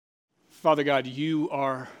Father God, you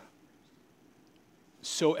are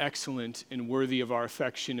so excellent and worthy of our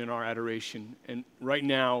affection and our adoration. And right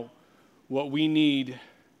now, what we need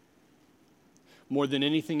more than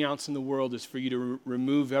anything else in the world is for you to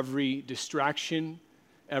remove every distraction,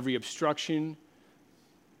 every obstruction,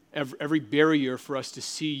 every barrier for us to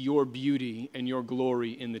see your beauty and your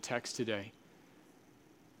glory in the text today.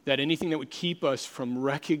 That anything that would keep us from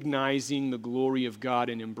recognizing the glory of God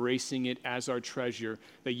and embracing it as our treasure,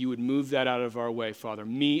 that you would move that out of our way, Father.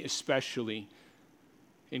 Me especially,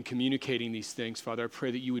 in communicating these things, Father, I pray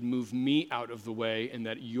that you would move me out of the way and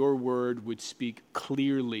that your word would speak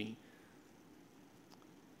clearly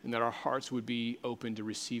and that our hearts would be open to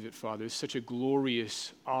receive it, Father. It's such a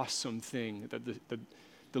glorious, awesome thing that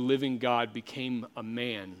the living God became a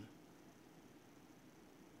man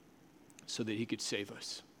so that he could save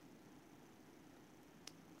us.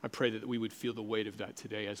 I pray that we would feel the weight of that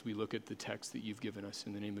today as we look at the text that you've given us.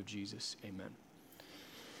 In the name of Jesus, amen.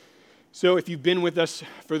 So if you've been with us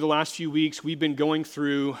for the last few weeks, we've been going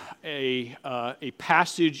through a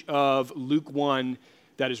passage of Luke 1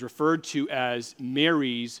 that is referred to as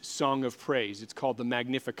Mary's Song of Praise. It's called the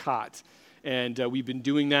Magnificat. And we've been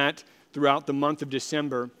doing that throughout the month of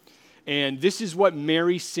December. And this is what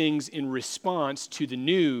Mary sings in response to the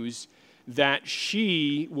news that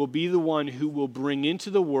she will be the one who will bring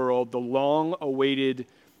into the world the long-awaited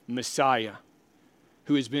Messiah,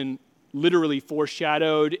 who has been literally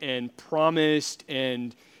foreshadowed and promised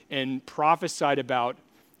and prophesied about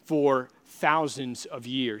for thousands of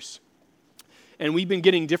years. And we've been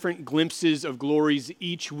getting different glimpses of glories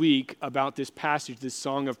each week about this passage, this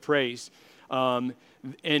song of praise, and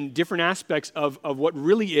different aspects of what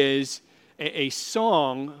really is a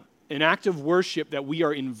song, an act of worship that we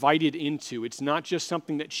are invited into. It's not just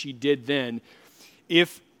something that she did then.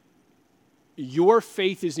 If your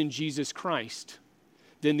faith is in Jesus Christ,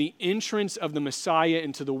 then the entrance of the Messiah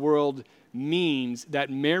into the world means that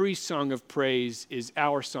Mary's song of praise is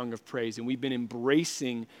our song of praise, and we've been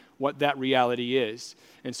embracing what that reality is.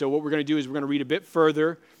 And so what we're going to do is we're going to read a bit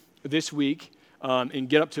further this week and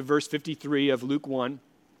get up to verse 53 of Luke 1.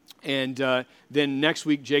 And then next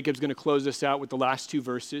week, Jacob's going to close us out with the last two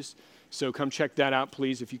verses. So come check that out,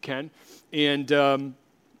 please, if you can. And then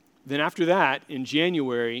after that, in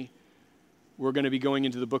January, we're going to be going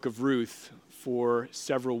into the book of Ruth for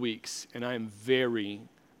several weeks. And I am very,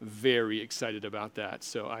 very excited about that.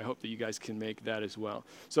 So I hope that you guys can make that as well.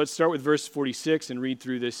 So let's start with verse 46 and read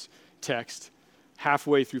through this text.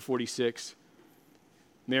 Halfway through 46,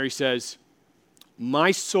 Mary says,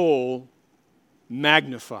 "My soul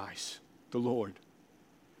magnifies the Lord,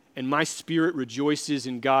 and my spirit rejoices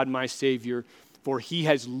in God my Savior, for he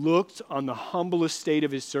has looked on the humble estate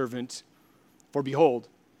of his servant. For behold,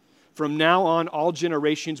 from now on all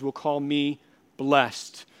generations will call me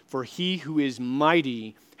blessed, for he who is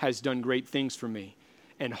mighty has done great things for me,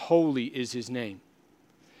 and holy is his name.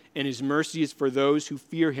 And his mercy is for those who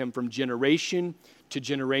fear him from generation to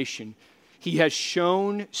generation. He has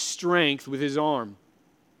shown strength with his arm.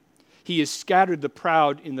 He has scattered the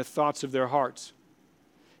proud in the thoughts of their hearts.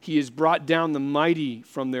 He has brought down the mighty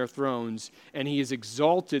from their thrones, and he has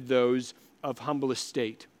exalted those of humble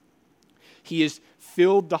estate. He has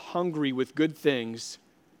filled the hungry with good things,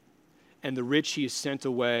 and the rich he has sent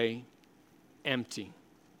away empty."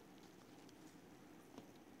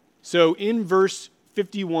 So in verse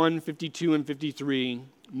 51, 52, and 53,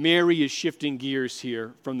 Mary is shifting gears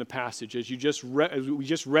here from the passage. As we just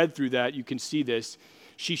read through that, you can see this.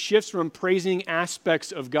 She shifts from praising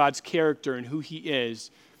aspects of God's character and who he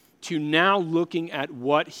is to now looking at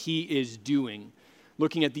what he is doing,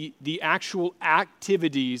 looking at the actual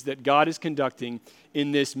activities that God is conducting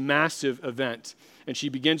in this massive event. And she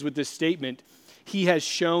begins with this statement, "He has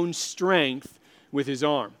shown strength with his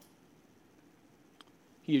arm."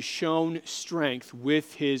 He has shown strength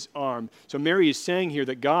with his arm. So Mary is saying here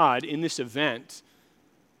that God, in this event,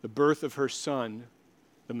 the birth of her son,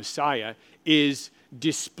 the Messiah, is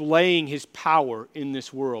displaying his power in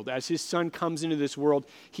this world. As his son comes into this world,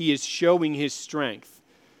 he is showing his strength.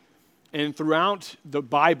 And throughout the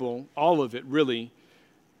Bible, all of it really,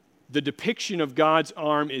 the depiction of God's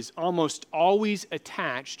arm is almost always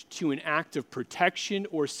attached to an act of protection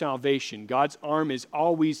or salvation. God's arm is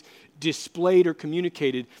always displayed or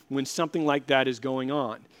communicated when something like that is going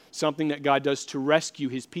on, something that God does to rescue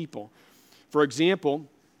his people. For example,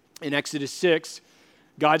 in Exodus 6,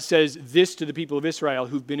 God says this to the people of Israel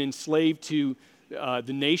who've been enslaved to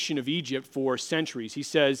the nation of Egypt for centuries. He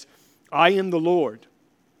says, "I am the Lord,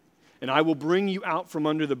 and I will bring you out from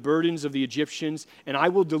under the burdens of the Egyptians, and I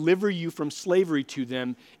will deliver you from slavery to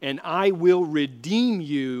them, and I will redeem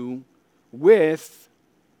you with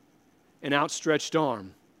an outstretched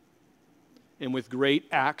arm and with great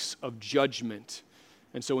acts of judgment.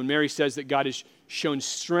 And so when Mary says that God has shown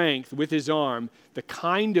strength with his arm, the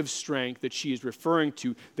kind of strength that she is referring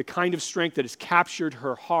to, the kind of strength that has captured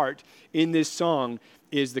her heart in this song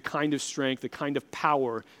is the kind of strength, the kind of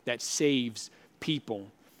power that saves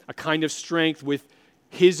people. A kind of strength with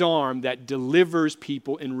his arm that delivers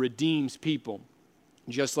people and redeems people,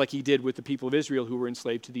 just like he did with the people of Israel who were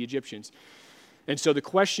enslaved to the Egyptians. And so the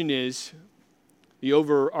question is, the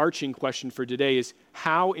overarching question for today is,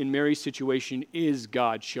 how in Mary's situation is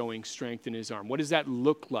God showing strength in his arm? What does that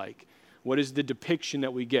look like? What is the depiction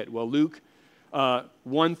that we get? Well, Luke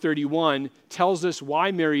 1:31 tells us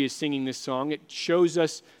why Mary is singing this song. It shows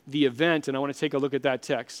us the event, and I want to take a look at that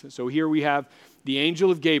text. So here we have the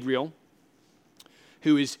angel of Gabriel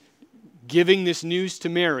who is giving this news to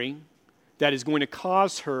Mary that is going to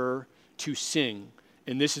cause her to sing.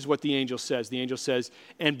 And this is what the angel says. The angel says,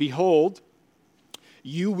 "And behold,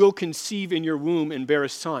 you will conceive in your womb and bear a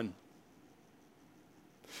son.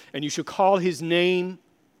 And you shall call his name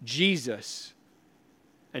Jesus.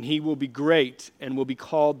 And he will be great and will be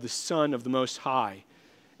called the Son of the Most High.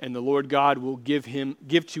 And the Lord God will give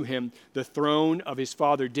to him the throne of his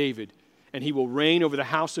father David. And he will reign over the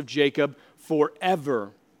house of Jacob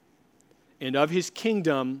forever. And of his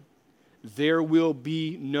kingdom there will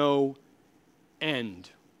be no end."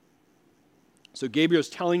 So Gabriel's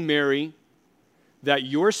telling Mary that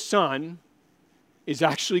your son is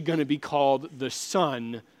actually going to be called the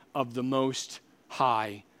Son of the Most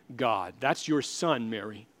High God. That's your son,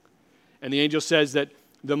 Mary. And the angel says that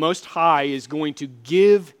the Most High is going to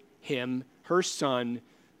give him, her son,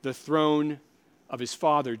 the throne of his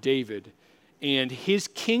father, David. And his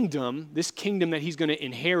kingdom, this kingdom that he's going to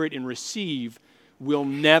inherit and receive, will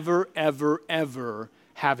never, ever, ever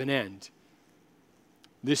have an end.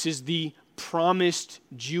 This is the promised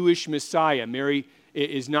Jewish Messiah. Mary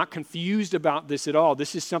is not confused about this at all.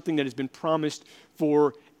 This is something that has been promised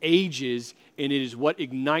for ages, and it is what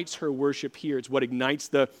ignites her worship here. It's what ignites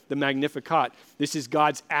the Magnificat. This is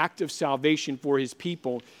God's act of salvation for his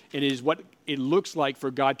people, and it is what it looks like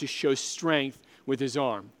for God to show strength with his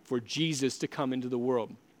arm, for Jesus to come into the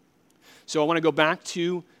world. So I want to go back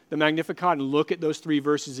to the Magnificat and look at those three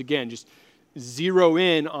verses again. Just zero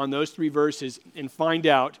in on those three verses and find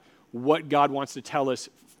out what God wants to tell us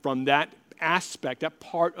from that aspect, that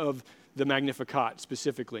part of the Magnificat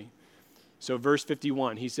specifically. So verse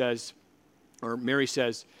 51, he says, or Mary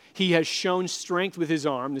says, "He has shown strength with his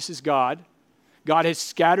arm." This is God. "God has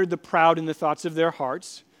scattered the proud in the thoughts of their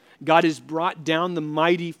hearts. God has brought down the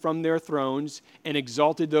mighty from their thrones and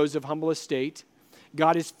exalted those of humble estate.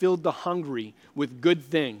 God has filled the hungry with good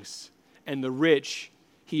things, and the rich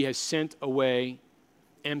he has sent away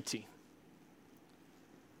empty."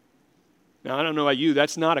 Now, I don't know about you,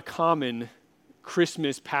 that's not a common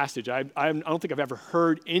Christmas passage. I don't think I've ever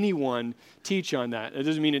heard anyone teach on that. It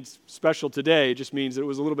doesn't mean it's special today. It just means it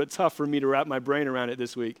was a little bit tough for me to wrap my brain around it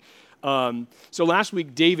this week. So last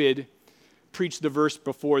week, David preached the verse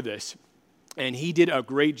before this, and he did a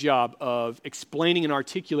great job of explaining and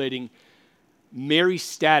articulating Mary's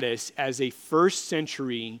status as a first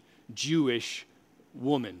century Jewish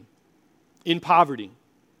woman in poverty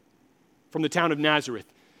from the town of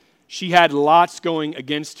Nazareth. She had lots going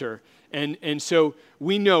against her. And so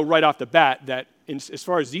we know right off the bat that as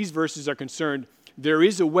far as these verses are concerned, there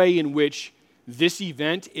is a way in which this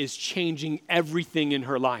event is changing everything in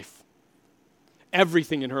her life.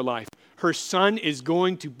 Everything in her life. Her son is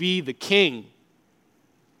going to be the king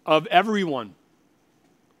of everyone.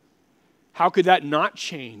 How could that not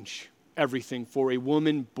change everything for a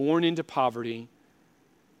woman born into poverty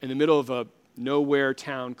in the middle of a nowhere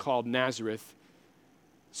town called Nazareth?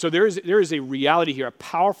 So there is a reality here, a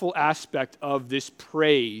powerful aspect of this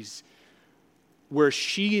praise where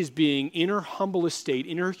she is being, in her humble estate,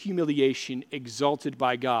 in her humiliation, exalted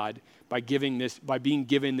by God by being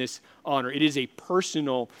given this honor. It is a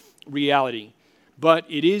personal reality, but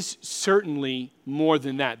it is certainly more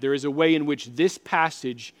than that. There is a way in which this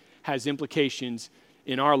passage has implications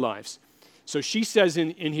in our lives. So she says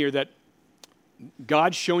in here that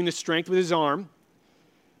God showing the strength with his arm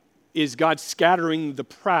is God scattering the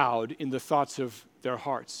proud in the thoughts of their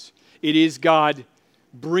hearts. It is God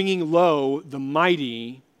bringing low the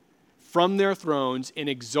mighty from their thrones and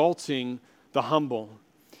exalting the humble.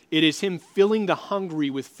 It is him filling the hungry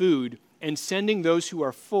with food and sending those who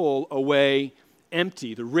are full away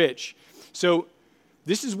empty, the rich. So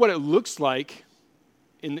this is what it looks like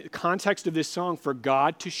in the context of this song for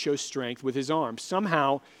God to show strength with his arm.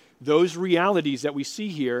 Somehow, those realities that we see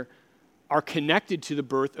here are connected to the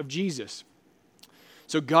birth of Jesus.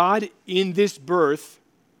 So God, in this birth,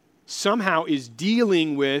 somehow is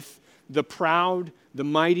dealing with the proud, the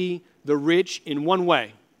mighty, the rich in one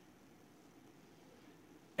way.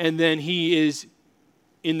 And then he is,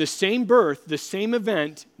 in the same birth, the same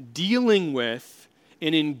event, dealing with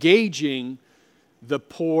and engaging the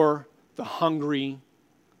poor, the hungry,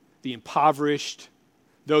 the impoverished,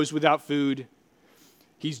 those without food.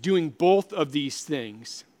 He's doing both of these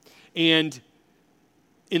things. And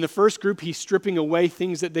in the first group, he's stripping away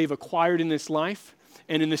things that they've acquired in this life.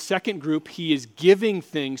 And in the second group, he is giving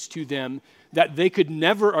things to them that they could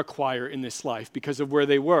never acquire in this life because of where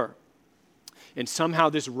they were. And somehow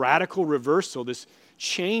this radical reversal, this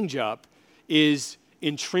change up, is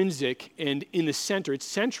intrinsic and in the center. It's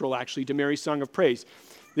central, actually, to Mary's Song of Praise.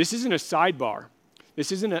 This isn't a sidebar.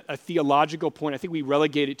 This isn't a theological point. I think we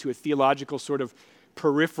relegate it to a theological sort of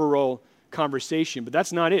peripheral conversation, but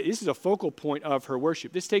that's not it. This is a focal point of her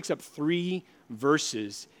worship. This takes up 3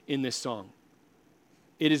 verses in this song.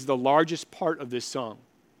 It is the largest part of this song.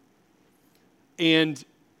 And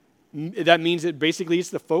that means that basically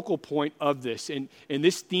it's the focal point of this. And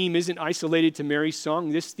this theme isn't isolated to Mary's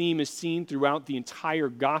song. This theme is seen throughout the entire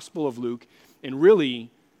Gospel of Luke. And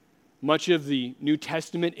really, much of the New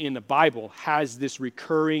Testament and the Bible has this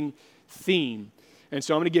recurring theme. And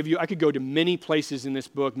so I'm going to give you, I could go to many places in this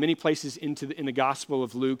book, many places in the Gospel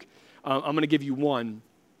of Luke. I'm going to give you one.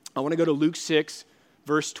 I want to go to Luke 6,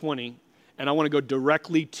 verse 20, and I want to go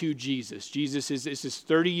directly to Jesus. Jesus is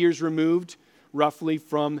 30 years removed, roughly,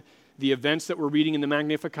 from the events that we're reading in the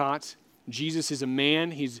Magnificat. Jesus is a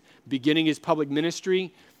man. He's beginning his public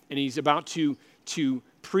ministry, and he's about to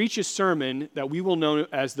preach a sermon that we will know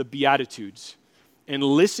as the Beatitudes. And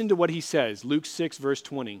listen to what he says, Luke 6, verse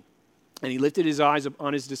 20. And he lifted his eyes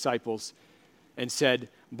on his disciples and said,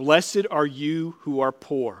 "Blessed are you who are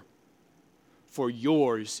poor, for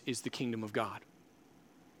yours is the kingdom of God.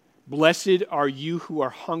 Blessed are you who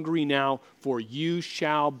are hungry now, for you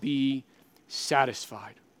shall be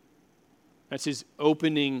satisfied." That's his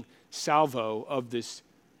opening salvo of this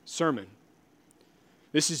sermon.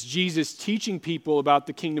 This is Jesus teaching people about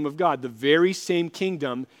the kingdom of God, the very same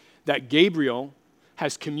kingdom that Gabriel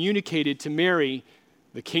has communicated to Mary.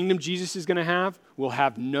 The kingdom Jesus is going to have will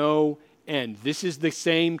have no end. This is the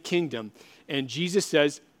same kingdom. And Jesus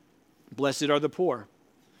says, blessed are the poor,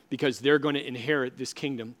 because they're going to inherit this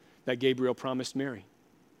kingdom that Gabriel promised Mary.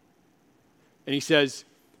 And he says,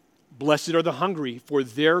 blessed are the hungry, for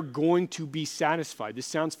they're going to be satisfied. This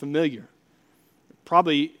sounds familiar.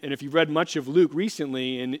 Probably, and if you've read much of Luke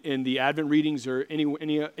recently in the Advent readings or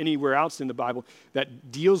anywhere else in the Bible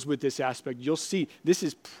that deals with this aspect, you'll see this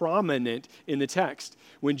is prominent in the text.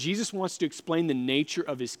 When Jesus wants to explain the nature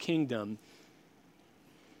of his kingdom,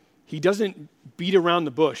 he doesn't beat around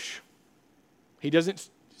the bush. He doesn't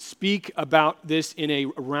speak about this in a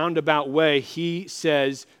roundabout way. He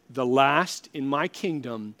says, the last in my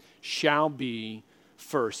kingdom shall be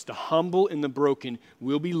first. The humble and the broken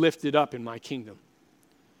will be lifted up in my kingdom.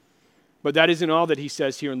 But that isn't all that he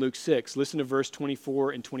says here in Luke 6. Listen to verse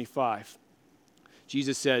 24 and 25.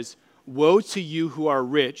 Jesus says, woe to you who are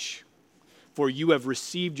rich, for you have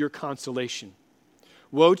received your consolation.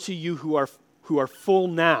 Woe to you who are full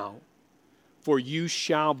now, for you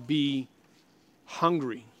shall be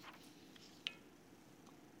hungry.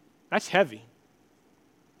 That's heavy.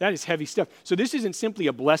 That is heavy stuff. So this isn't simply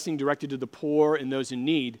a blessing directed to the poor and those in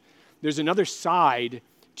need. There's another side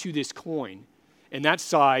to this coin, and that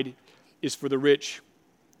side is for the rich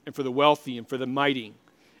and for the wealthy and for the mighty.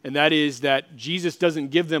 And that is that Jesus doesn't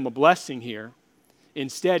give them a blessing here.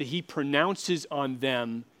 Instead, he pronounces on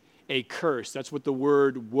them a curse. That's what the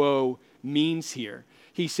word woe means here.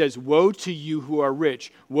 He says, woe to you who are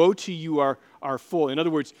rich. Woe to you are full. In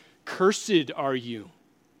other words, cursed are you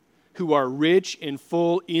who are rich and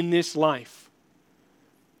full in this life.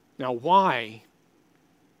 Now, why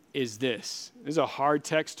is this? This is a hard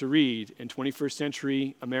text to read in 21st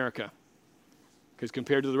century America, because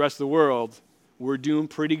compared to the rest of the world, we're doing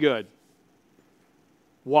pretty good.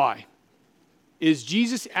 Why? Is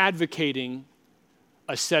Jesus advocating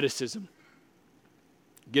asceticism?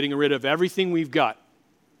 Getting rid of everything we've got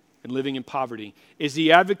and living in poverty? Is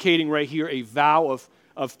he advocating right here a vow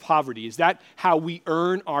of poverty? Is that how we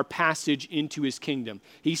earn our passage into his kingdom?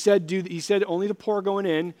 He said only the poor going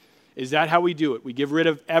in. Is that how we do it? We give rid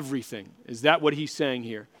of everything. Is that what he's saying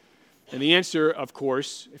here? And the answer, of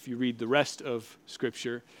course, if you read the rest of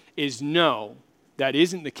Scripture, is no, that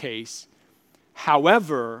isn't the case.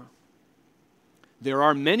 However, there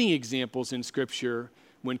are many examples in Scripture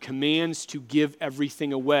when commands to give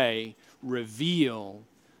everything away reveal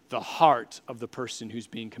the heart of the person who's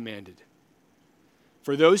being commanded.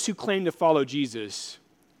 For those who claim to follow Jesus,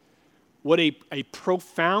 what a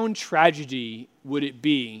profound tragedy would it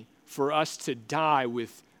be for us to die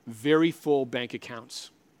with very full bank accounts.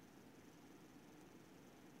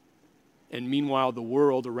 And meanwhile, the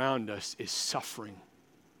world around us is suffering.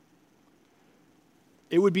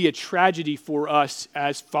 It would be a tragedy for us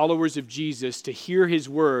as followers of Jesus to hear his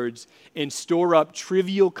words and store up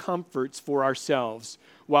trivial comforts for ourselves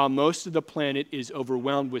while most of the planet is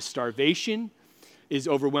overwhelmed with starvation, is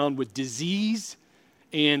overwhelmed with disease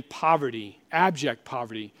and poverty, abject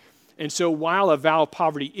poverty. And so while a vow of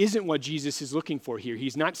poverty isn't what Jesus is looking for here,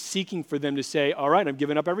 he's not seeking for them to say, all right, I'm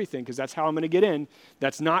giving up everything because that's how I'm going to get in.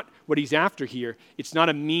 That's not what he's after here. It's not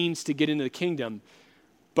a means to get into the kingdom.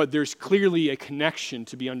 But there's clearly a connection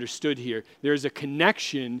to be understood here. There's a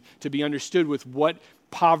connection to be understood with what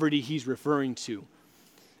poverty he's referring to.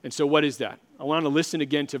 And so what is that? I want to listen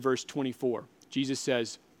again to verse 24. Jesus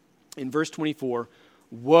says in verse 24,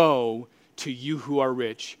 "Woe to you who are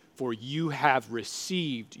rich, for you have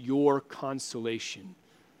received your consolation."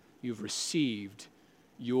 You've received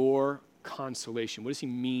your consolation. What does he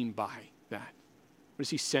mean by that? What is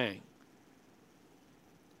he saying?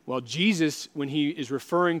 Well, Jesus, when he is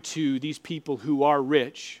referring to these people who are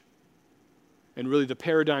rich, and really the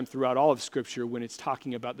paradigm throughout all of Scripture when it's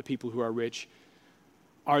talking about the people who are rich,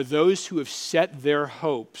 are those who have set their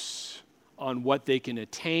hopes on what they can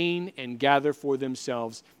attain and gather for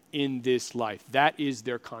themselves in this life. That is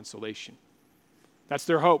their consolation. That's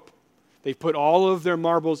their hope. They've put all of their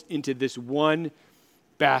marbles into this one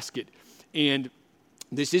basket. And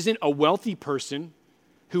this isn't a wealthy person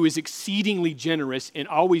who is exceedingly generous and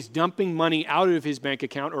always dumping money out of his bank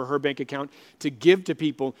account or her bank account to give to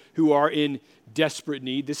people who are in desperate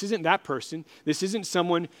need. This isn't that person. This isn't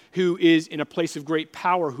someone who is in a place of great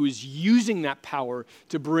power, who is using that power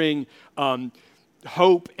to bring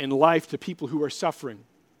hope and life to people who are suffering.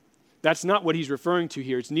 That's not what he's referring to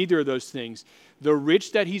here. It's neither of those things. The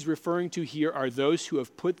rich that he's referring to here are those who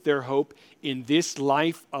have put their hope in this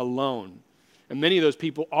life alone. And many of those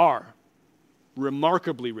people are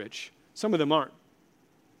remarkably rich. Some of them aren't.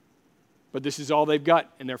 But this is all they've got,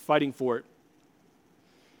 and they're fighting for it.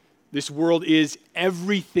 This world is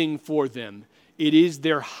everything for them. It is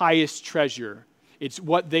their highest treasure. It's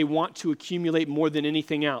what they want to accumulate more than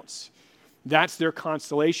anything else. That's their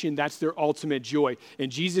consolation. That's their ultimate joy. And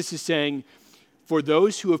Jesus is saying, for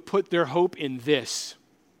those who have put their hope in this,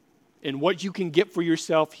 in what you can get for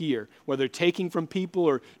yourself here, whether taking from people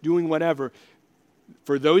or doing whatever,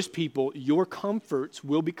 for those people, your comforts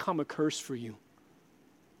will become a curse for you.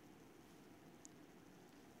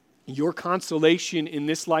 Your consolation in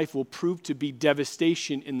this life will prove to be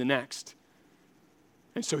devastation in the next.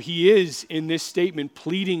 And so he is, in this statement,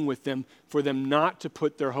 pleading with them for them not to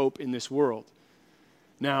put their hope in this world.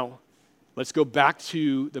 Now, let's go back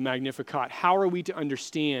to the Magnificat. How are we to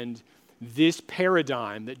understand this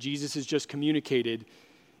paradigm that Jesus has just communicated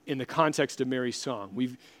in the context of Mary's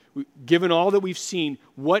song? Given all that we've seen,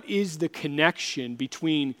 what is the connection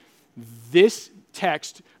between this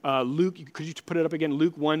text, Luke, could you put it up again,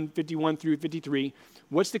 Luke 1:51 through 53,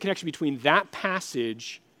 what's the connection between that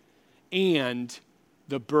passage and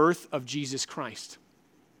the birth of Jesus Christ?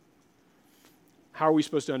 How are we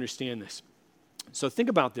supposed to understand this? So think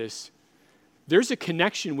about this. There's a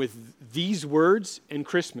connection with these words and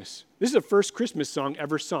Christmas. This is the first Christmas song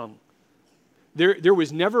ever sung. There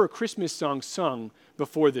was never a Christmas song sung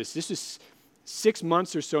before this. This is 6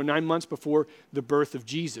 months or so, 9 months before the birth of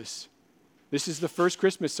Jesus. This is the first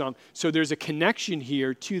Christmas song. So there's a connection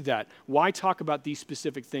here to that. Why talk about these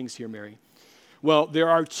specific things here, Mary? Well, there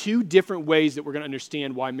are two different ways that we're going to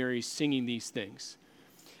understand why Mary's singing these things.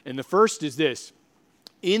 And the first is this.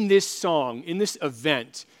 In this song, in this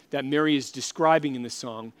event that Mary is describing in the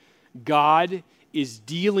song, God is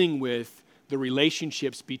dealing with the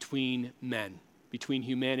relationships between men, between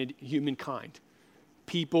humankind,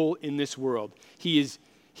 people in this world. He is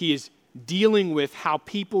dealing with how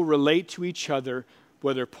people relate to each other,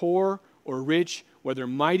 whether poor or rich, whether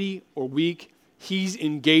mighty or weak. He's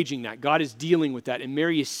engaging that. God is dealing with that. And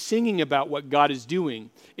Mary is singing about what God is doing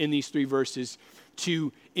in these 3 verses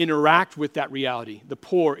to interact with that reality, the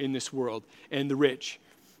poor in this world and the rich.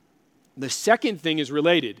 The second thing is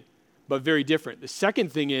related, but very different. The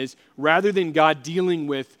second thing is, rather than God dealing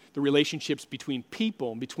with the relationships between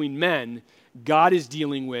people, between men, God is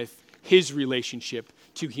dealing with his relationship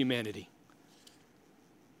to humanity.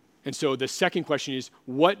 And so the second question is,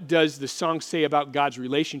 what does the song say about God's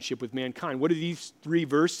relationship with mankind? What do these 3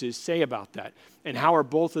 verses say about that? And how are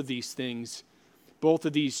both of these things, both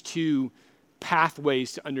of these two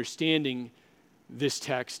pathways to understanding this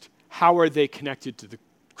text, how are they connected to the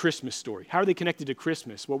Christmas story? How are they connected to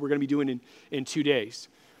Christmas, what we're going to be doing in 2 days?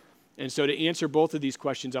 And so to answer both of these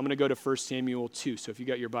questions, I'm going to go to 1 Samuel 2. So if you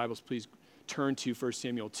got your Bibles, please turn to 1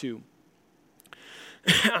 Samuel 2.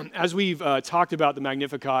 As we've talked about the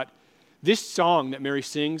Magnificat, this song that Mary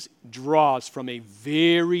sings draws from a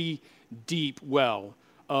very deep well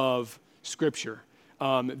of Scripture.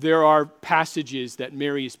 There are passages that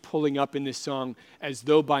Mary is pulling up in this song as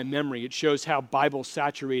though by memory. It shows how Bible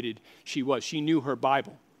saturated she was. She knew her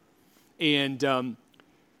Bible. And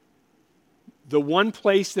the one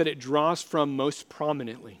place that it draws from most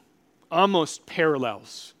prominently, almost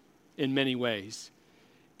parallels in many ways,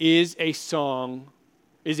 is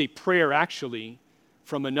a prayer actually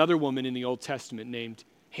from another woman in the Old Testament named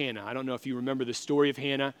Hannah. I don't know if you remember the story of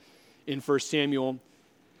Hannah in 1 Samuel.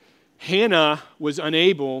 Hannah was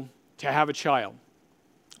unable to have a child,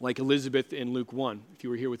 like Elizabeth in Luke 1, if you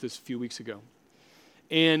were here with us a few weeks ago.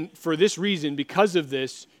 And for this reason, because of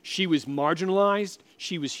this, she was marginalized,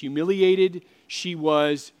 she was humiliated, she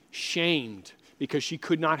was shamed because she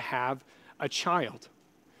could not have a child.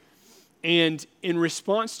 And in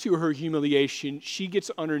response to her humiliation, she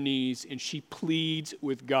gets on her knees and she pleads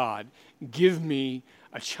with God, give me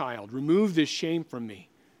a child, remove this shame from me,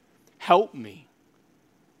 help me.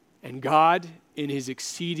 And God, in his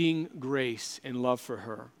exceeding grace and love for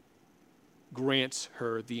her, grants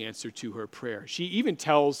her the answer to her prayer. She even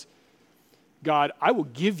tells God, I will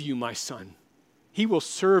give you my son. He will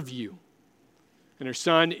serve you. And her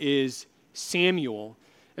son is Samuel.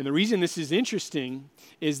 And the reason this is interesting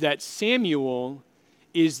is that Samuel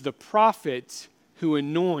is the prophet who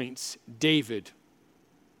anoints David.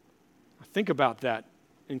 Think about that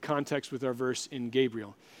in context with our verse in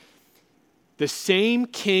Gabriel. The same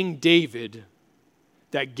King David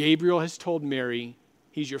that Gabriel has told Mary,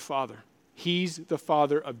 he's your father. He's the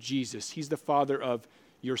father of Jesus. He's the father of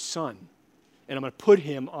your son. And I'm going to put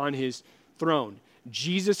him on his throne.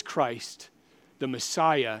 Jesus Christ, the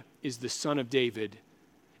Messiah, is the son of David.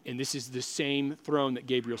 And this is the same throne that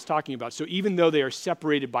Gabriel's talking about. So even though they are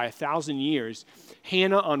separated by 1,000 years,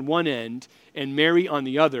 Hannah on one end and Mary on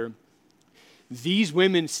the other, these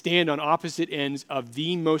women stand on opposite ends of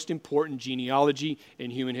the most important genealogy in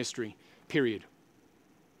human history, period.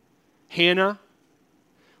 Hannah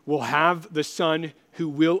will have the son who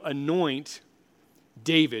will anoint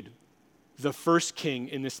David, the first king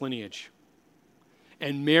in this lineage.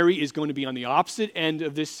 And Mary is going to be on the opposite end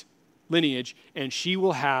of this lineage, and she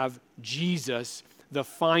will have Jesus, the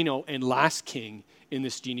final and last king in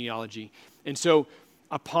this genealogy. And so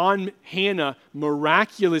upon Hannah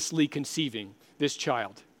miraculously conceiving this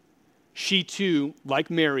child, she too, like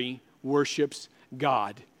Mary, worships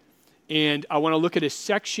God. And I want to look at a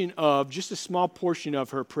section of, just a small portion of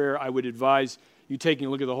her prayer. I would advise you taking a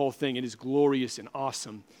look at the whole thing. It is glorious and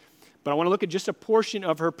awesome. But I want to look at just a portion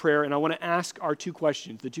of her prayer, and I want to ask our two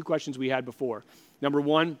questions, the two questions we had before. Number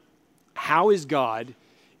one, how is God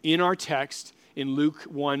in our text in Luke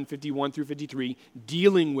 1, 51 through 53,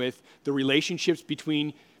 dealing with the relationships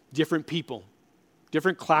between different people,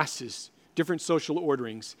 different classes, different social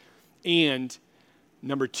orderings? And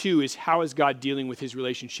number two is, how is God dealing with his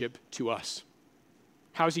relationship to us?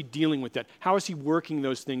 How is he dealing with that? How is he working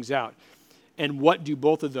those things out? And what do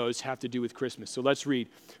both of those have to do with Christmas? So let's read.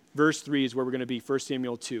 Verse 3 is where we're going to be, 1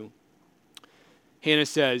 Samuel 2. Hannah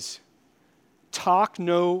says, talk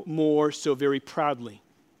no more so very proudly.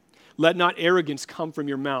 Let not arrogance come from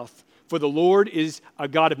your mouth, for the Lord is a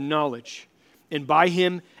God of knowledge, and by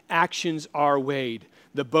him actions are weighed.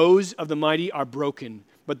 The bows of the mighty are broken,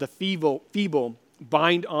 but the feeble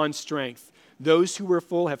bind on strength. Those who were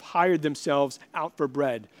full have hired themselves out for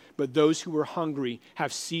bread, but those who were hungry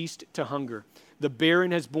have ceased to hunger. The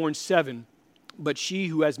barren has borne 7, but she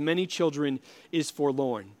who has many children is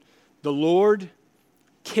forlorn. The Lord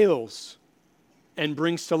kills and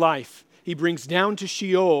brings to life. He brings down to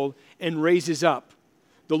Sheol and raises up.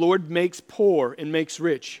 The Lord makes poor and makes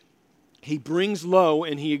rich. He brings low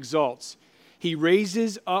and he exalts. He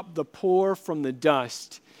raises up the poor from the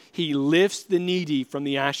dust. He lifts the needy from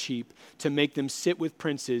the ash heap to make them sit with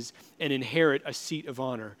princes and inherit a seat of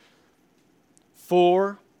honor.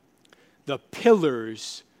 For the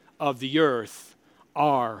pillars of the earth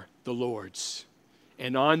are the Lord's,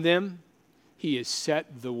 and on them he has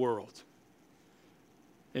set the world.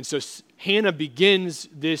 And so Hannah begins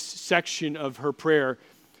this section of her prayer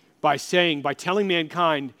by telling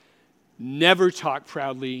mankind, never talk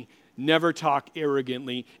proudly, never talk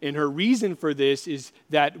arrogantly. And her reason for this is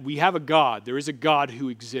that we have a God. There is a God who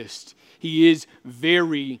exists. He is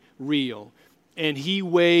very real. And he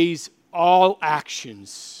weighs all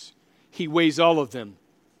actions. He weighs all of them,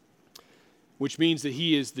 which means that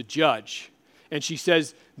he is the judge. And she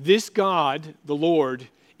says, this God, the Lord,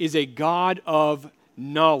 is a God of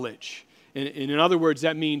knowledge. And in other words,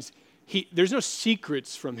 that means there's no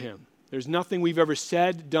secrets from him. There's nothing we've ever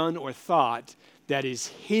said, done, or thought that is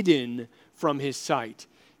hidden from his sight.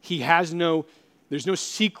 There's no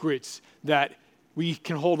secrets that we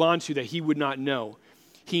can hold on to that he would not know.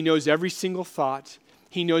 He knows every single thought.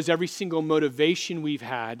 He knows every single motivation we've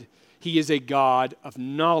had. He is a God of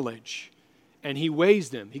knowledge, and he weighs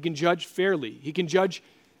them. He can judge fairly. He can judge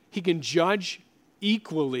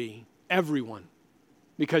equally everyone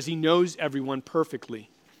because he knows everyone perfectly.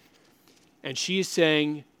 And she is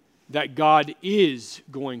saying that God is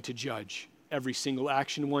going to judge every single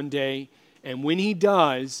action one day, and when he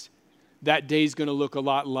does, that day is going to look a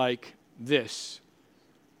lot like this.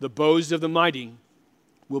 The bows of the mighty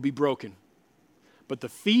will be broken, but the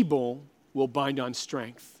feeble will bind on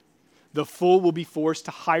strength. The full will be forced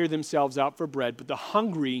to hire themselves out for bread, but the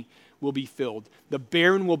hungry will be filled. The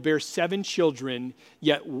barren will bear 7 children,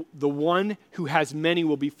 yet the one who has many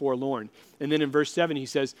will be forlorn. And then in verse 7 he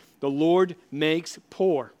says, the Lord makes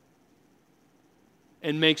poor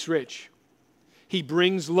and makes rich. He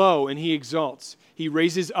brings low and he exalts. He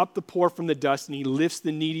raises up the poor from the dust and he lifts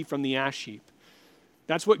the needy from the ash heap.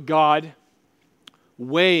 That's what God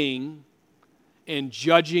weighing and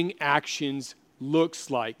judging actions looks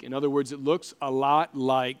like. In other words, it looks a lot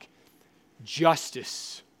like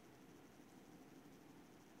justice.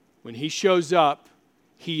 When he shows up,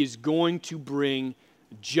 he is going to bring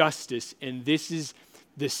justice, and this is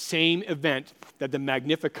the same event that the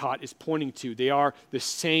Magnificat is pointing to. They are the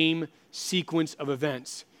same sequence of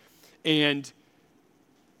events. And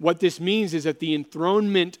what this means is that the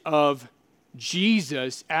enthronement of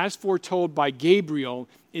Jesus, as foretold by Gabriel,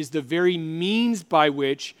 is the very means by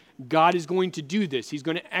which God is going to do this. He's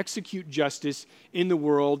going to execute justice in the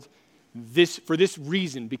world for this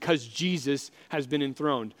reason, because Jesus has been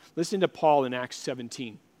enthroned. Listen to Paul in Acts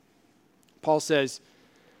 17. Paul says,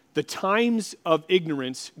 the times of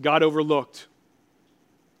ignorance God overlooked,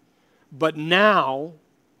 but now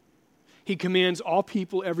he commands all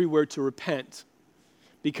people everywhere to repent,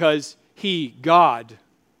 because he, God,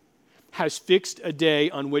 has fixed a day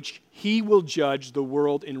on which he will judge the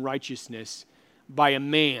world in righteousness by a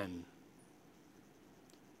man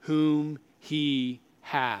whom he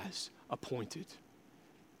has appointed.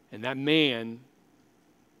 And that man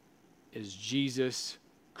is Jesus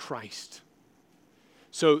Christ.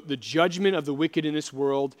 So the judgment of the wicked in this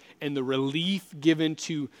world and the relief given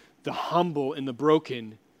to the humble and the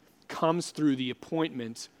broken comes through the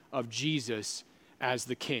appointment of Jesus as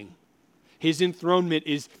the king. His enthronement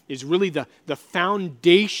is really the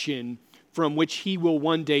foundation from which he will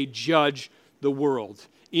one day judge the world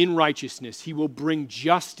in righteousness. He will bring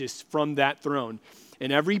justice from that throne.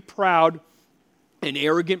 And every proud and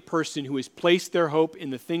arrogant person who has placed their hope in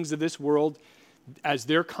the things of this world as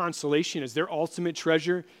their consolation, as their ultimate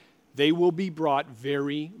treasure, they will be brought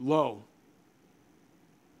very low.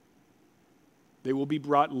 They will be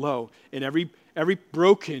brought low. And every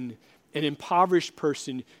broken and impoverished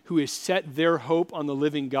person who has set their hope on the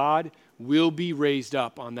living God will be raised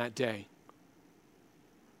up on that day.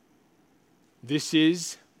 This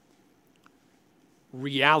is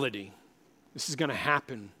reality. This is going to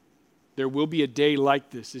happen. There will be a day like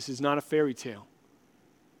this. This is not a fairy tale.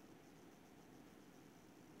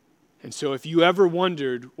 And so if you ever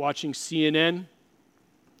wondered, watching CNN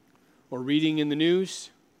or reading in the news,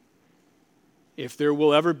 if there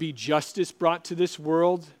will ever be justice brought to this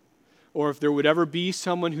world, or if there would ever be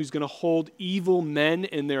someone who's going to hold evil men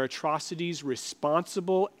and their atrocities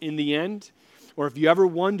responsible in the end, or if you ever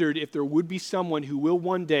wondered if there would be someone who will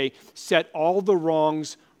one day set all the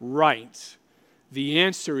wrongs right, the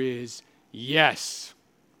answer is yes.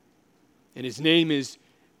 And his name is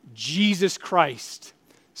Jesus Christ,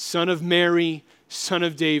 Son of Mary, Son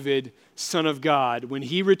of David, Son of God. When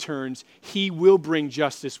he returns, he will bring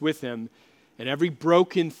justice with him, and every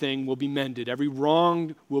broken thing will be mended. Every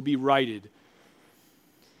wrong will be righted,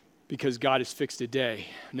 because God has fixed a day.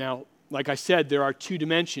 Now, like I said, there are 2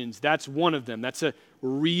 dimensions. That's one of them. That's a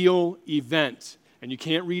real event. And you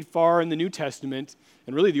can't read far in the New Testament,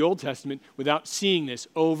 and really the Old Testament, without seeing this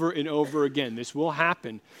over and over again. This will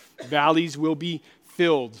happen. Valleys will be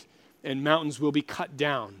filled, and mountains will be cut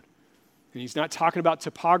down. And he's not talking about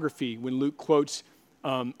topography when Luke quotes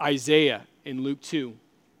Isaiah in Luke 2.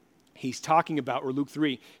 He's talking about, or Luke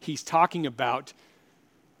 3, he's talking about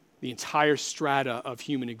the entire strata of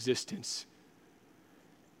human existence.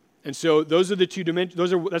 And so those are the 2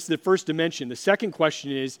 dimensions. That's the first dimension. The second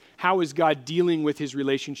question is, how is God dealing with his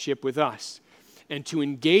relationship with us? And to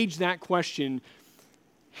engage that question,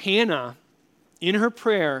 Hannah, in her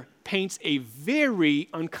prayer, paints a very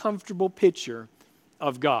uncomfortable picture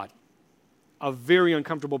of God. a very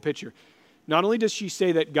uncomfortable picture. Not only does she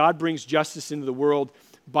say that God brings justice into the world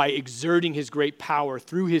by exerting his great power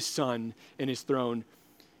through his Son and his throne,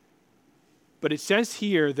 but it says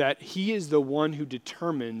here that he is the one who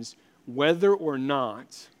determines whether or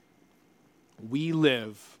not we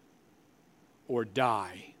live or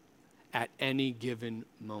die at any given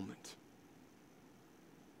moment.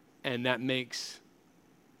 And that makes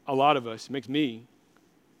a lot of us, makes me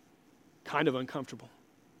kind of uncomfortable.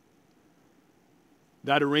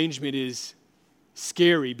 That arrangement is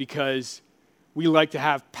scary because we like to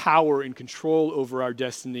have power and control over our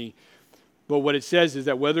destiny. But what it says is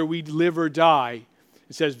that whether we live or die,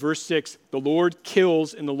 it says, verse 6, the Lord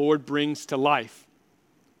kills and the Lord brings to life.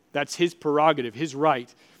 That's his prerogative, his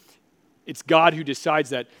right. It's God who decides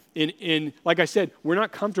that. And like I said, we're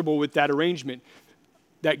not comfortable with that arrangement,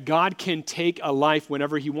 that God can take a life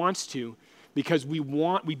whenever he wants to, because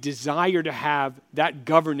we desire to have that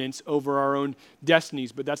governance over our own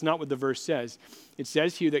destinies. But that's not what the verse says. It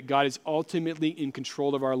says here that God is ultimately in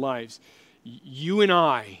control of our lives. You and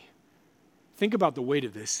I, think about the weight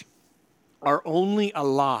of this, are only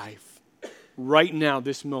alive right now,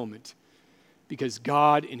 this moment, because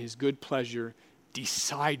God in his good pleasure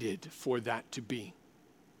decided for that to be.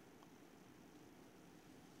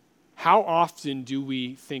 How often do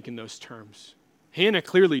we think in those terms? Hannah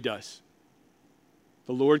clearly does.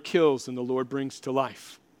 The Lord kills and the Lord brings to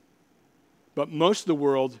life. But most of the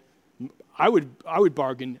world, I would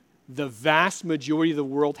bargain, the vast majority of the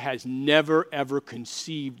world has never, ever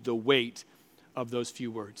conceived the weight of those few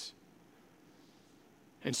words.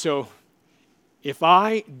 And so, if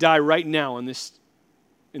I die right now in this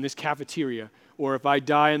cafeteria, or if I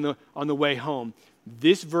die on the way home,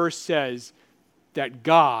 this verse says that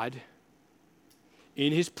God,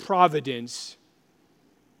 in his providence,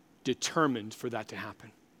 determined for that to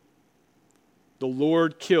happen. The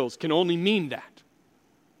Lord kills can only mean that.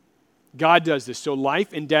 God does this. So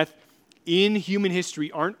life and death in human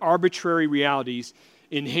history aren't arbitrary realities.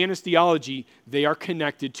 In Hannah's theology, they are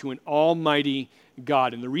connected to an almighty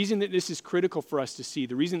God. And the reason that this is critical for us to see,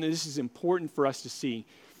 the reason that this is important for us to see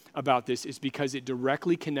about this is because it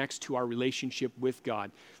directly connects to our relationship with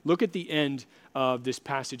God. Look at the end of this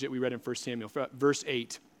passage that we read in 1 Samuel, verse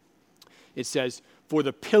 8. It says, "For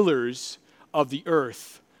the pillars of the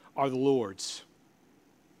earth are the Lord's,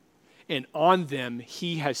 and on them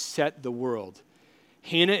he has set the world."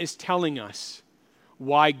 Hannah is telling us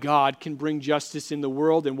why God can bring justice in the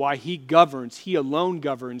world and why he alone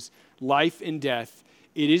governs life and death.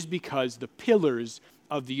 It is because the pillars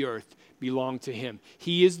of the earth belong to him.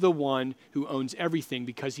 He is the one who owns everything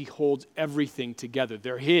because he holds everything together.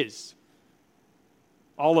 They're his.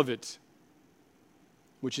 All of it.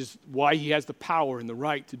 Which is why he has the power and the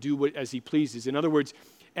right to do as he pleases. In other words,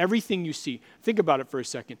 everything you see, think about it for a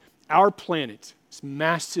second. Our planet, this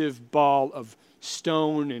massive ball of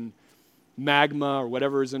stone and magma or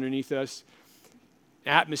whatever is underneath us,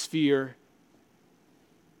 atmosphere,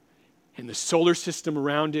 and the solar system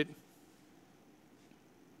around it,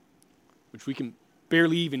 which we can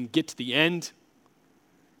barely even get to the end,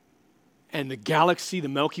 and the galaxy, the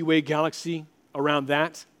Milky Way galaxy around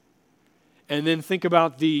that. And then think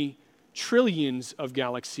about the trillions of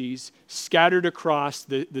galaxies scattered across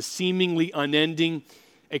the seemingly unending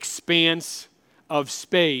expanse of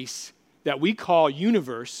space that we call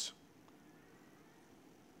universe.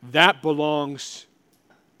 That belongs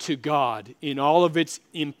to God in all of its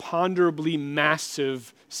imponderably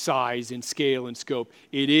massive size and scale and scope.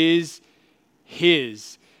 It is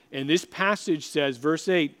his. And this passage says, verse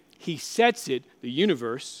 8, he sets it, the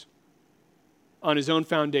universe, on his own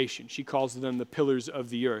foundation. She calls them the pillars of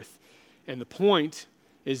the earth. And the point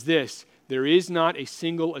is this: there is not a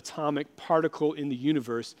single atomic particle in the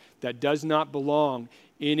universe that does not belong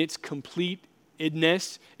in its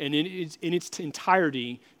completeness and in its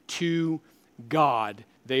entirety to God.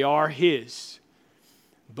 They are his.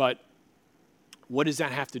 But what does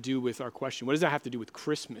that have to do with our question? What does that have to do with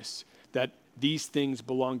Christmas? That these things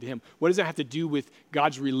belong to him. What does that have to do with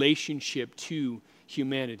God's relationship to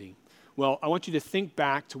humanity? Well, I want you to think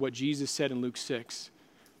back to what Jesus said in Luke 6.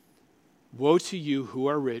 Woe to you who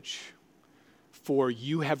are rich, for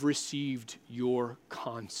you have received your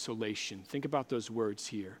consolation. Think about those words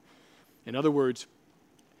here. In other words,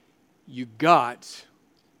 you got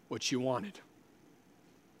what you wanted.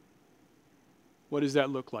 What does that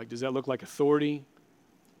look like? Does that look like authority,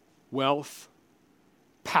 wealth,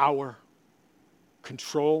 power,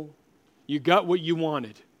 control? You got what you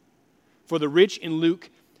wanted. For the rich in Luke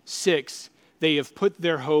 6, they have put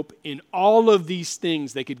their hope in all of these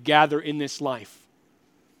things they could gather in this life,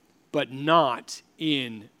 but not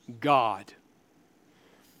in God.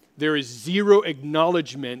 there is zero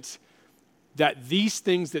acknowledgement that these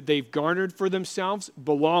things that they've garnered for themselves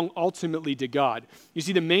belong ultimately to God. You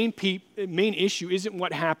see, the main issue isn't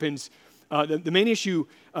what happens. The main issue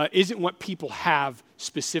isn't what people have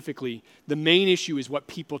specifically. The main issue is what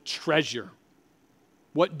people treasure.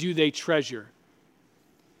 What do they treasure?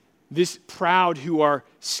 This proud who are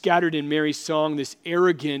scattered in Mary's song, this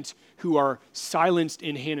arrogant who are silenced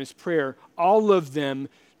in Hannah's prayer, all of them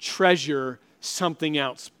treasure something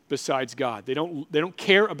else besides God. They don't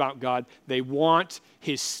care about God. They want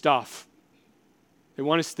his stuff. They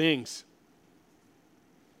want his things.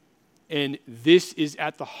 And this is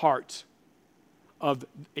at the heart of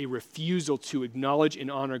a refusal to acknowledge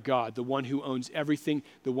and honor God, the one who owns everything,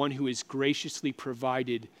 the one who has graciously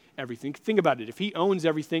provided everything. Think about it. If he owns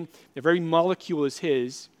everything, if every molecule is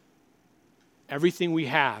his, everything we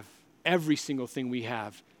have, every single thing we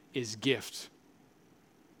have is gift.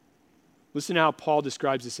 Listen to how Paul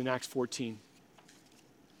describes this in Acts 14.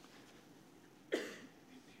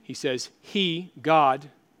 He says, he, God,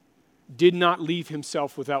 did not leave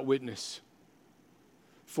himself without witness.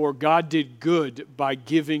 For God did good by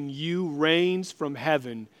giving you rains from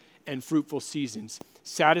heaven and fruitful seasons,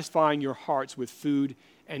 satisfying your hearts with food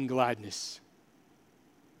and gladness.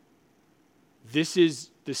 This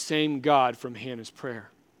is the same God from Hannah's prayer,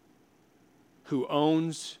 who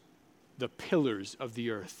owns the pillars of the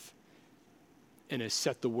earth and has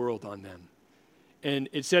set the world on them. And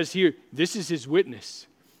it says here, this is his witness.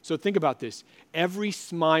 So think about this. Every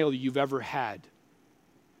smile you've ever had,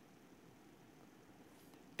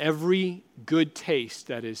 every good taste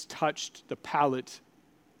that has touched the palate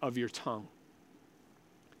of your tongue,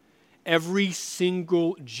 every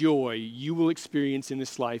single joy you will experience in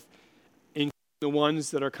this life, including the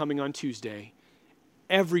ones that are coming on Tuesday,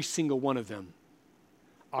 every single one of them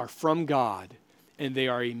are from God, and they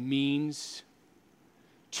are a means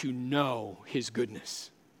to know his goodness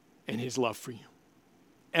and his love for you.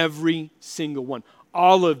 Every single one.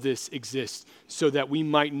 All of this exists so that we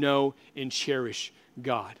might know and cherish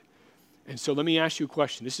God. And so let me ask you a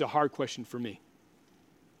question. This is a hard question for me.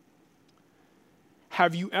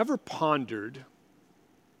 Have you ever pondered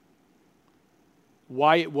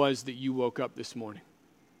why it was that you woke up this morning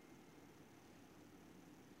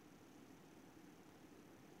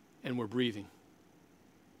and were breathing?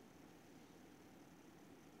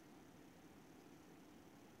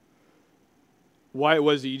 Why it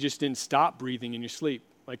was that you just didn't stop breathing in your sleep?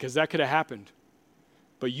 Because that could have happened.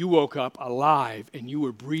 But you woke up alive and you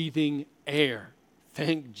were breathing air.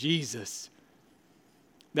 Thank Jesus.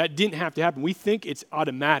 That didn't have to happen. We think it's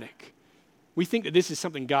automatic. We think that this is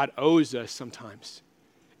something God owes us sometimes.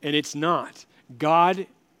 And it's not. God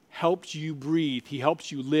helped you breathe. He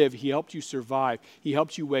helped you live. He helped you survive. He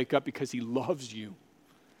helped you wake up because he loves you.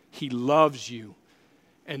 He loves you.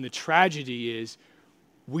 And the tragedy is,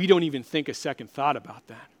 we don't even think a second thought about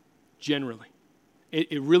that, generally.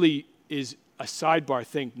 It really is a sidebar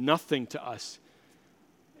thing, nothing to us,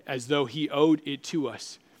 as though he owed it to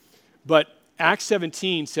us. But Acts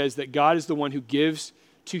 17 says that God is the one who gives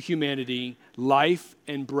to humanity life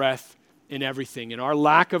and breath and everything. And our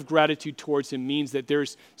lack of gratitude towards him means that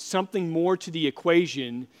there's something more to the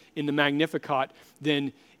equation in the Magnificat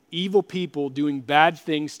than evil people doing bad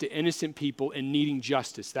things to innocent people and needing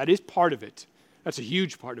justice. That is part of it. That's a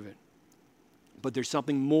huge part of it. But there's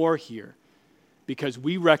something more here, because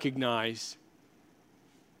we recognize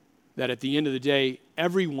that at the end of the day,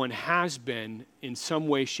 everyone has been, in some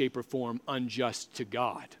way, shape, or form, unjust to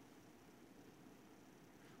God.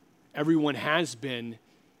 Everyone has been,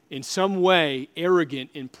 in some way, arrogant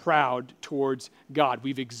and proud towards God.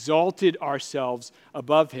 We've exalted ourselves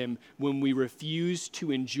above him when we refuse to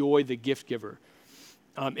enjoy the gift giver.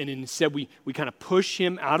 And instead, we kind of push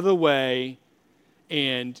him out of the way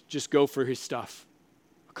and just go for his stuff.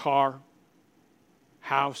 A car,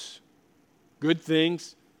 house, good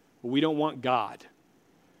things, but we don't want God.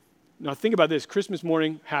 Now think about this. Christmas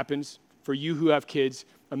morning happens for you who have kids.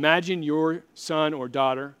 Imagine your son or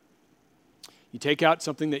daughter. You take out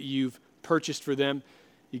something that you've purchased for them.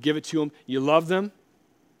 You give it to them. You love them.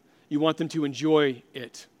 You want them to enjoy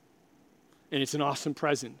it. And it's an awesome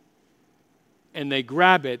present. And they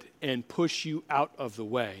grab it and push you out of the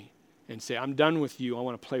way and say, I'm done with you. I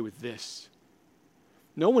want to play with this.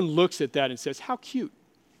 No one looks at that and says, how cute.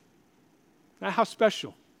 How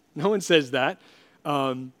special. No one says that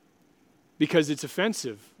because it's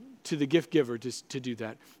offensive to the gift giver to do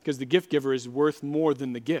that, because the gift giver is worth more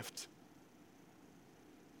than the gift.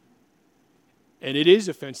 And it is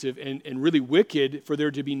offensive and really wicked for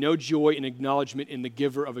there to be no joy and acknowledgement in the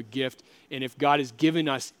giver of a gift. And if God has given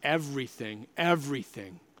us everything,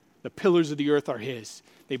 The pillars of the earth are his.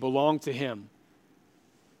 They belong to him.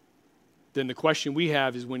 Then the question we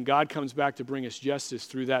have is when God comes back to bring us justice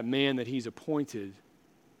through that man that he's appointed,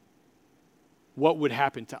 what would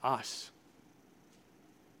happen to us?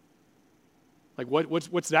 Like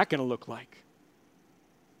what's that going to look like?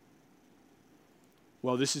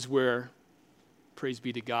 Well, this is where, praise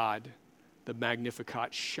be to God, the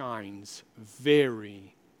Magnificat shines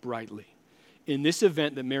very brightly. In this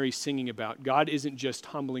event that Mary's singing about, God isn't just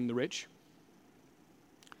humbling the rich,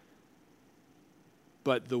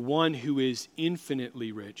 but the one who is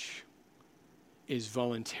infinitely rich is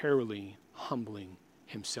voluntarily humbling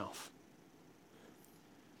himself.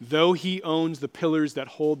 Though he owns the pillars that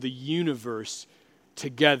hold the universe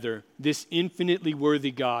together, this infinitely worthy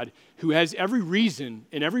God, who has every reason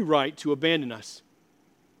and every right to abandon us,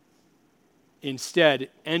 instead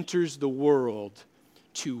enters the world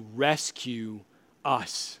to rescue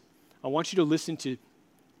us. I want you to listen to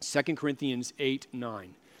 2 Corinthians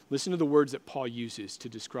 8:9. Listen to the words that Paul uses to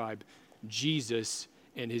describe Jesus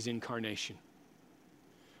and his incarnation.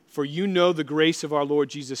 For you know the grace of our Lord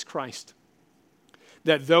Jesus Christ,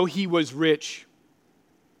 that though he was rich,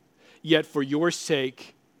 yet for your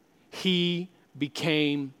sake he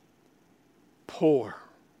became poor,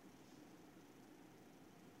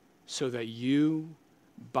 so that you,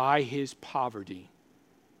 by his poverty,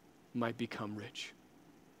 might become rich.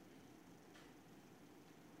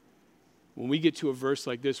 When we get to a verse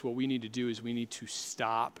like this, what we need to do is we need to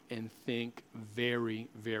stop and think very,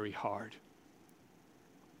 very hard.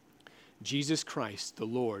 Jesus Christ, the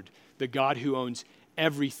Lord, the God who owns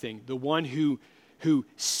everything, the one who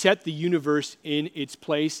set the universe in its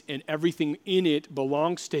place and everything in it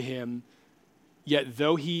belongs to him, yet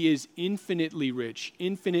though he is infinitely rich,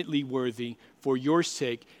 infinitely worthy, for your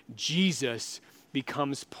sake, Jesus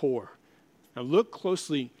becomes poor. Now look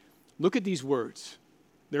closely, look at these words.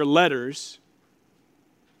 They're letters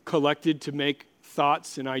collected to make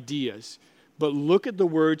thoughts and ideas. But look at the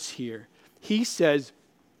words here. He says,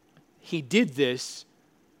 he did this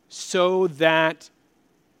so that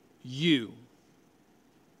you.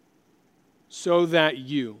 So that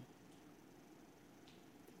you.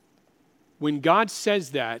 When God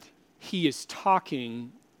says that, he is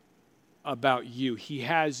talking about you. He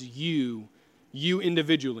has you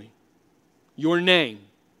individually, your name,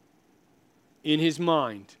 in his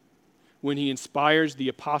mind when he inspires the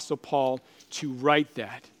Apostle Paul to write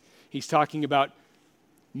that. He's talking about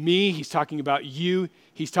me, he's talking about you,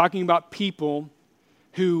 he's talking about people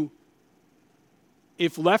who,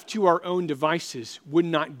 if left to our own devices, would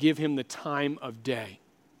not give him the time of day.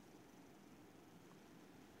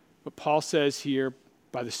 But Paul says here,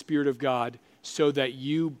 by the Spirit of God, so that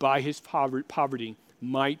you, by his poverty,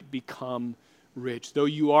 might become rich. Though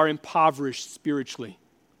you are impoverished spiritually,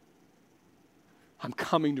 I'm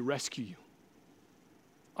coming to rescue you.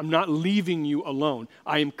 I'm not leaving you alone.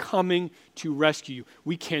 I am coming to rescue you.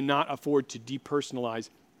 We cannot afford to depersonalize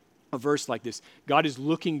a verse like this. God is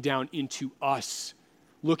looking down into us,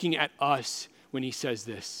 looking at us when he says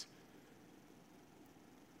this.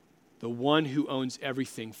 The one who owns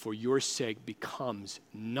everything for your sake becomes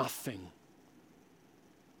nothing.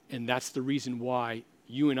 And that's the reason why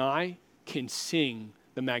you and I can sing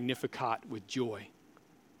the Magnificat with joy.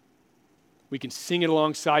 We can sing it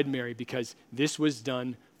alongside Mary because this was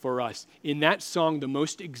done for us. In that song, the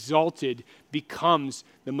most exalted becomes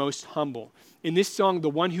the most humble. In this song, the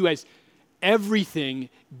one who has everything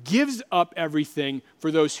gives up everything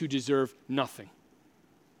for those who deserve nothing.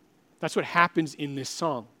 That's what happens in this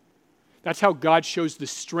song. That's how God shows the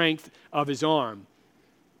strength of his arm,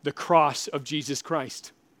 the cross of Jesus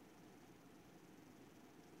Christ.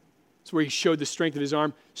 It's where he showed the strength of his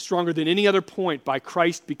arm stronger than any other point by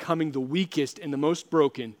Christ becoming the weakest and the most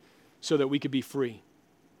broken so that we could be free.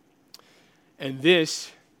 And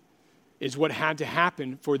this is what had to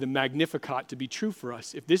happen for the Magnificat to be true for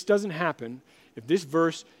us. If this doesn't happen, if this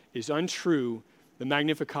verse is untrue, the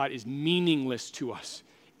Magnificat is meaningless to us.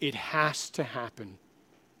 It has to happen.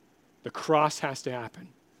 The cross has to happen.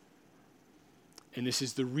 And this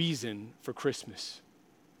is the reason for Christmas.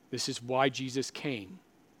 This is why Jesus came.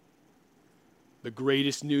 The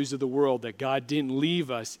greatest news of the world, that God didn't leave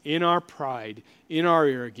us in our pride, in our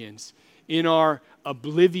arrogance, in our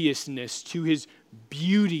obliviousness to his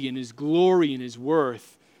beauty and his glory and his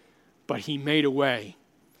worth, but he made a way.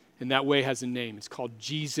 And that way has a name. It's called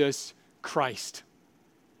Jesus Christ,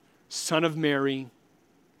 Son of Mary,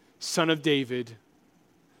 Son of David,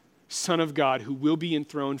 Son of God, who will be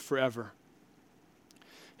enthroned forever.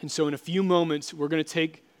 And so in a few moments, we're going to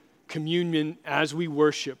take communion as we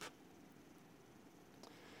worship.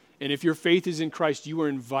 And if your faith is in Christ, you are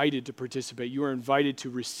invited to participate. You are invited to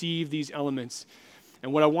receive these elements.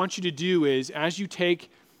 And what I want you to do is, as you take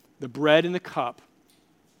the bread and the cup,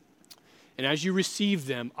 and as you receive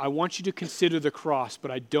them, I want you to consider the cross,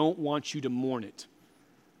 but I don't want you to mourn it.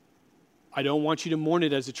 I don't want you to mourn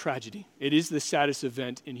it as a tragedy. It is the saddest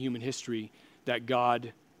event in human history that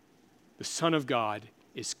God, the Son of God,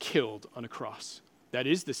 is killed on a cross. That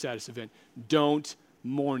is the saddest event. Don't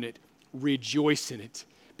mourn it. Rejoice in it,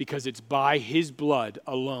 because it's by his blood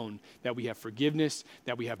alone that we have forgiveness,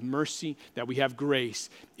 that we have mercy, that we have grace.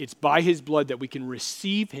 It's by his blood that we can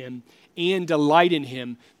receive him and delight in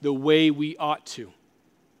him the way we ought to.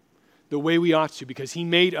 The way we ought to, because he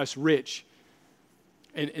made us rich.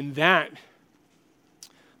 And that,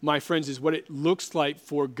 my friends, is what it looks like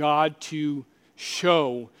for God to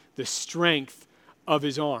show the strength of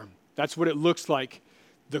his arm. That's what it looks like,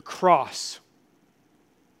 the cross.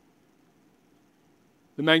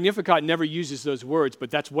 The Magnificat never uses those words,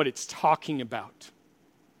 but that's what it's talking about.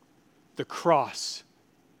 The cross.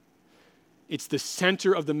 It's the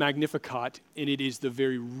center of the Magnificat, and it is the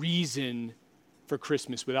very reason for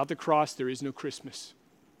Christmas. Without the cross, there is no Christmas.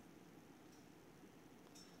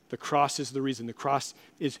 The cross is the reason. The cross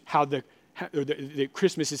is how the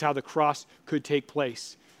Christmas is how the cross could take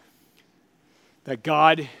place. That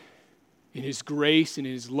God, in his grace and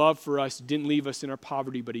in his love for us, didn't leave us in our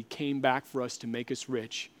poverty, but he came back for us to make us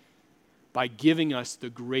rich by giving us the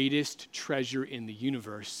greatest treasure in the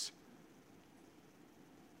universe,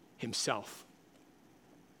 himself.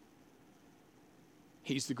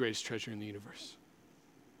 He's the greatest treasure in the universe.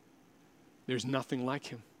 There's nothing like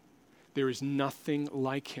him. There is nothing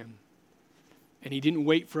like him. And he didn't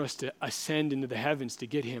wait for us to ascend into the heavens to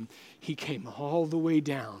get him. He came all the way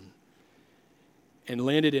down and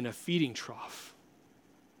landed in a feeding trough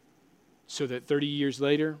so that 30 years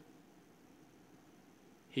later,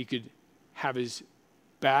 he could have his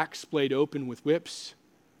back splayed open with whips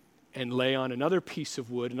and lay on another piece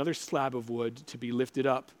of wood, another slab of wood to be lifted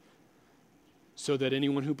up so that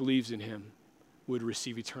anyone who believes in him would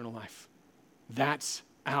receive eternal life. That's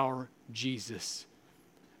our Jesus,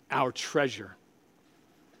 our treasure.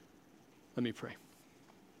 Let me pray.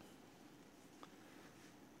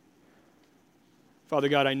 Father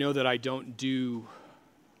God, I know that I don't do,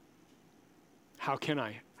 how can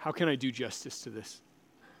I do justice to this?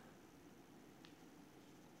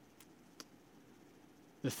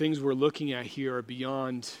 The things we're looking at here are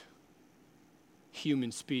beyond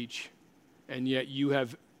human speech, and yet you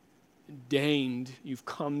have deigned, you've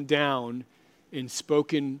come down and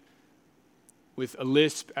spoken with a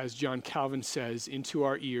lisp, as John Calvin says, into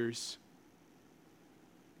our ears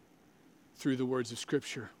through the words of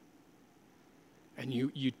Scripture. And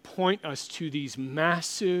you point us to these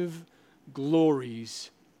massive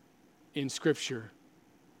glories in Scripture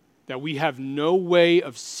that we have no way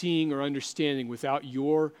of seeing or understanding without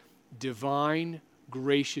your divine,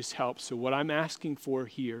 gracious help. So what I'm asking for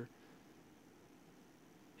here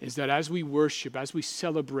is that as we worship, as we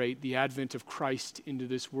celebrate the advent of Christ into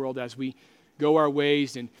this world, as we go our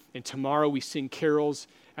ways, and tomorrow we sing carols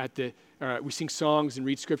we sing songs and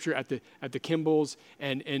read Scripture at the Kimballs,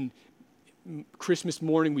 and Christmas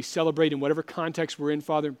morning we celebrate in whatever context we're in,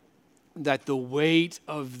 Father, that the weight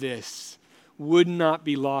of this would not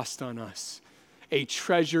be lost on us. A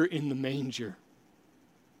treasure in the manger.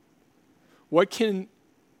 What can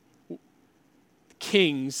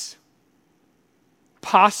kings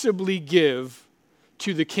possibly give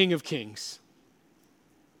to the King of Kings,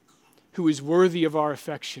 who is worthy of our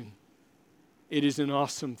affection? It is an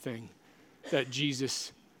awesome thing that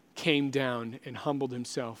Jesus came down and humbled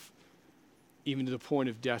himself even to the point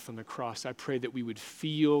of death on the cross. I pray that we would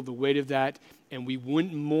feel the weight of that and we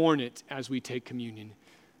wouldn't mourn it as we take communion.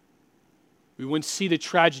 We wouldn't see the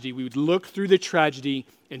tragedy. We would look through the tragedy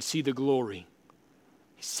and see the glory.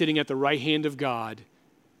 He's sitting at the right hand of God,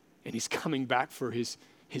 and he's coming back for his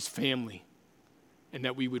family, and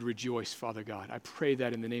that we would rejoice, Father God. I pray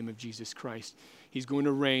that in the name of Jesus Christ. He's going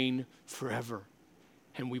to reign forever,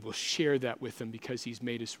 and we will share that with him because he's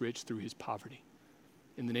made us rich through his poverty.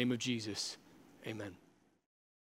 In the name of Jesus, amen.